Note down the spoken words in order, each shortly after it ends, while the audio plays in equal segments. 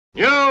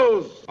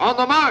Heroes on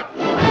the march!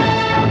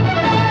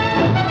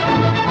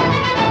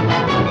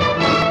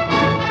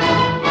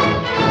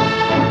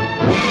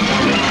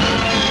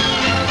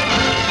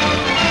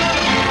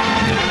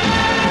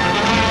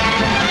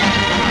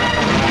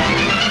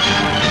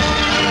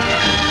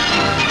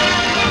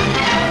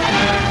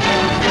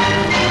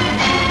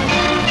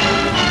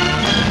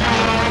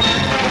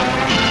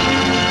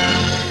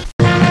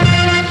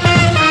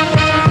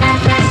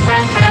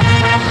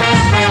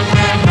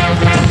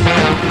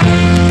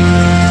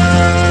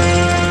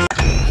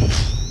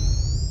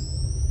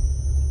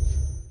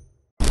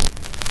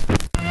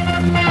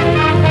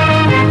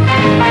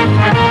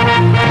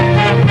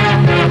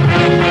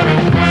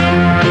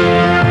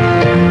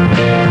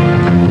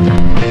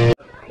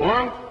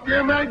 Won't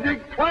your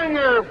magic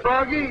clanger,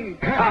 Froggy?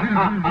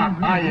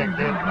 Hiya,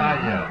 kid,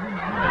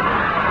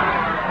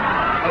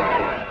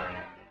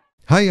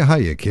 hiya.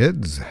 Hiya,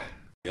 kids.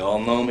 Y'all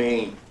know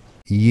me.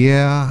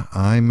 Yeah,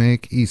 I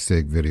make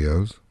e-cig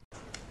videos.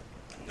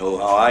 Know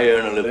how I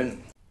earn a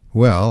living?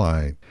 Well,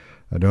 I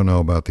don't know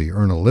about the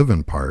earn a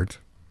living part,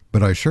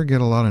 but I sure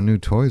get a lot of new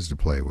toys to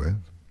play with.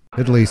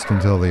 At least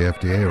until the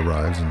FDA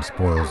arrives and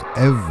spoils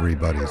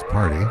everybody's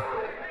party.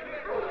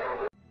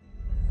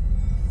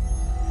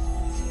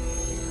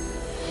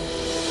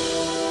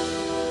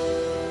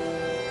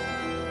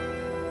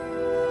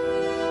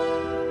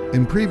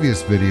 In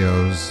previous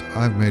videos,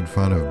 I've made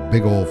fun of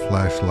big old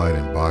flashlight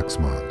and box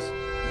mods.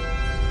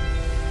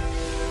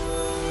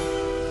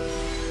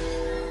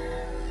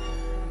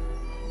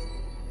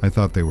 I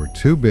thought they were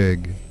too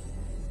big,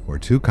 or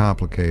too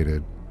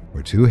complicated,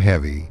 or too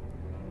heavy,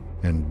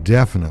 and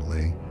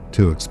definitely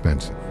too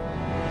expensive.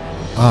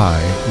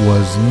 I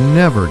was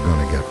never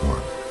going to get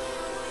one.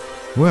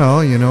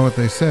 Well, you know what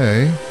they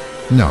say.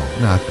 No,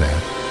 not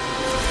that.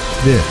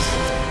 This.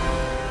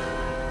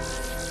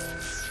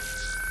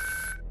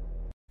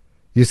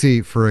 You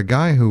see, for a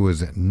guy who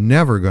was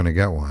never going to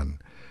get one,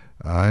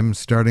 I'm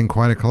starting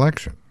quite a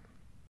collection.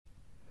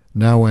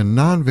 Now, when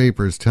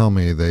non-vapors tell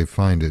me they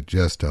find it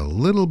just a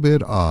little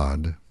bit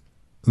odd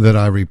that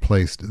I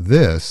replaced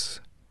this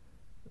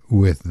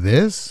with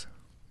this,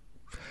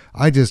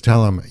 I just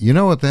tell them, you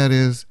know what that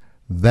is?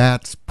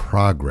 That's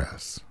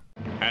progress.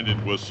 And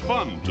it was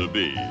fun to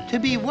be. To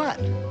be what?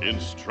 In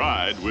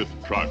stride with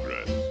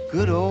progress.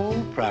 Good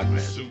old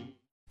progress.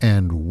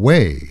 And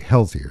way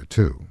healthier,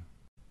 too.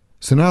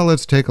 So now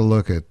let's take a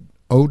look at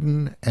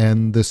Odin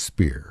and the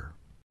Spear.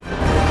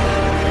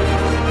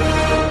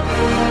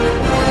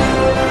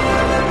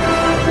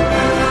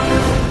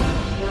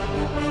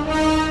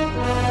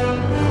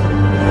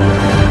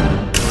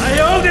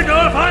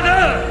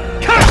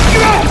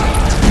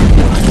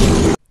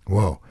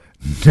 Whoa,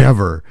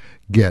 never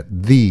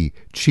get the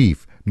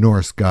chief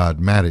Norse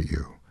god mad at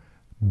you.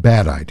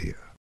 Bad idea.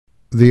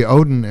 The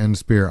Odin and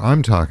Spear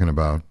I'm talking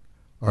about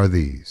are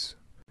these.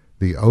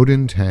 The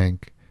Odin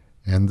tank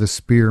and the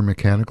Spear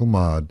mechanical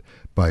mod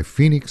by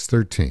Phoenix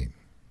 13.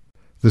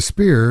 The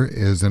Spear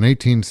is an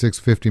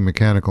 18650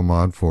 mechanical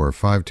mod for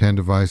 510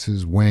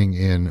 devices weighing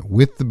in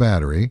with the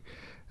battery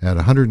at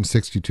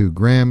 162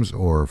 grams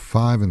or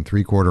 5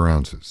 3/4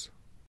 ounces.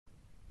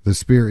 The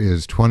Spear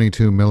is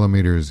 22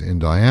 millimeters in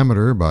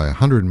diameter by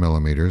 100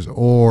 millimeters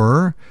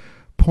or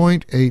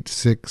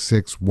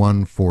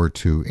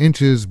 0.866142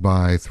 inches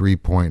by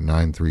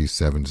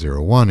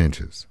 3.93701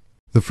 inches.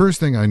 The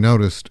first thing I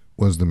noticed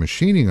was the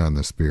machining on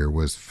the Spear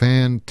was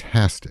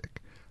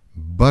fantastic,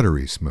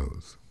 buttery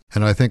smooth,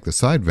 and I think the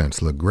side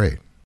vents look great.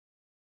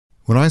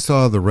 When I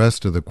saw the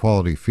rest of the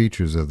quality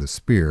features of the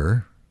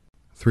Spear,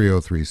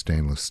 303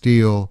 stainless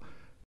steel,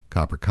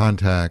 copper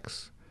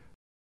contacts,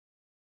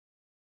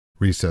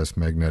 recessed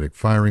magnetic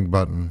firing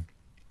button,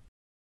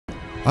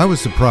 I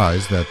was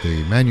surprised that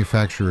the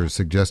manufacturer's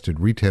suggested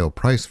retail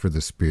price for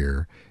the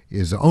Spear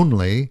is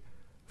only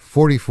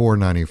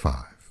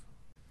 $44.95.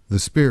 The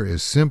Spear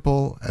is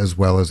simple as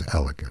well as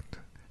elegant,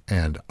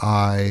 and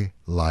I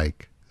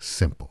like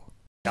simple.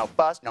 No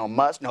fuss, no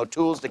muss, no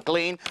tools to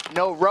clean,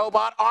 no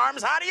robot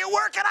arms. How do you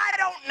work it? I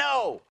don't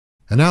know.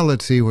 And now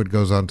let's see what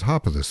goes on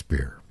top of the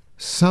Spear.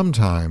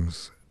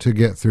 Sometimes, to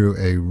get through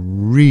a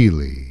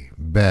really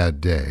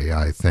bad day,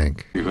 I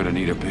think, you're gonna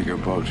need a bigger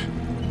boat.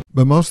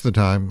 But most of the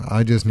time,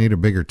 I just need a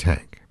bigger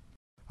tank.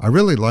 I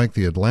really like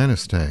the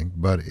Atlantis tank,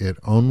 but it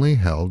only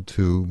held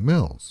 2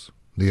 mils.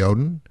 The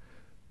Odin,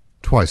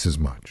 twice as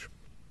much.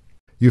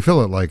 You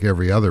fill it like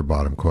every other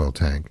bottom coil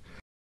tank.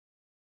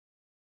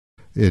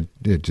 It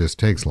just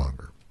takes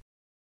longer.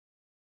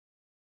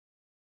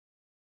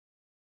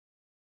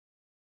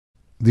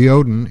 The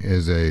Odin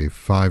is a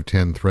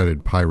 510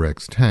 threaded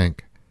Pyrex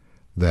tank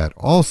that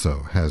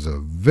also has a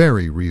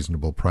very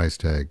reasonable price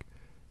tag,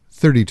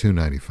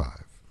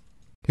 $32.95.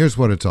 Here's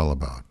what it's all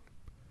about.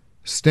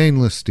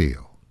 Stainless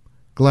steel,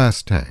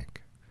 glass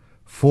tank,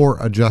 4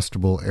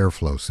 adjustable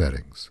airflow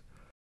settings,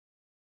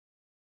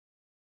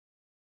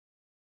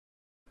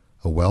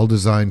 a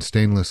well-designed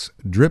stainless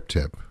drip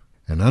tip,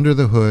 and under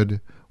the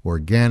hood,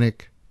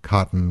 organic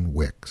cotton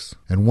wicks,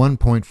 and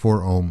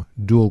 1.4 ohm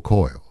dual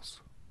coils.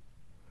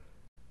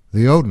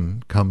 The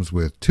Odin comes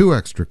with 2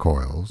 extra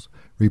coils,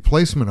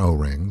 replacement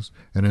O-rings,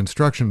 an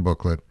instruction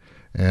booklet,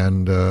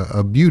 and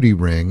a beauty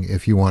ring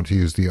if you want to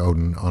use the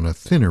Odin on a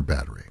thinner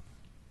battery.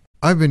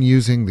 I've been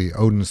using the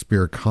Odin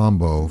Spear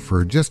combo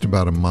for just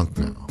about a month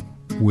now,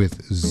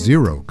 with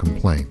 0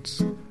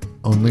 complaints,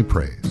 only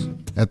praise.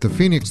 At the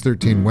Phoenix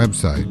 13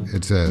 website,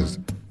 it says,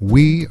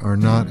 "We are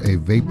not a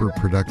vapor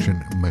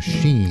production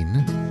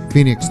machine.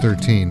 Phoenix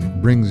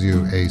 13 brings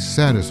you a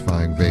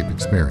satisfying vape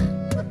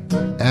experience."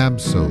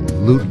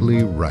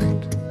 Absolutely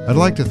right. I'd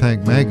like to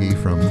thank Maggie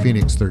from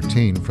Phoenix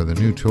 13 for the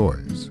new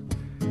toys.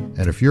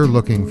 And if you're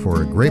looking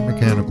for a great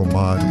mechanical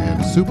mod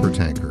and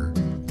SuperTanker,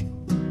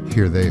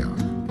 here they are.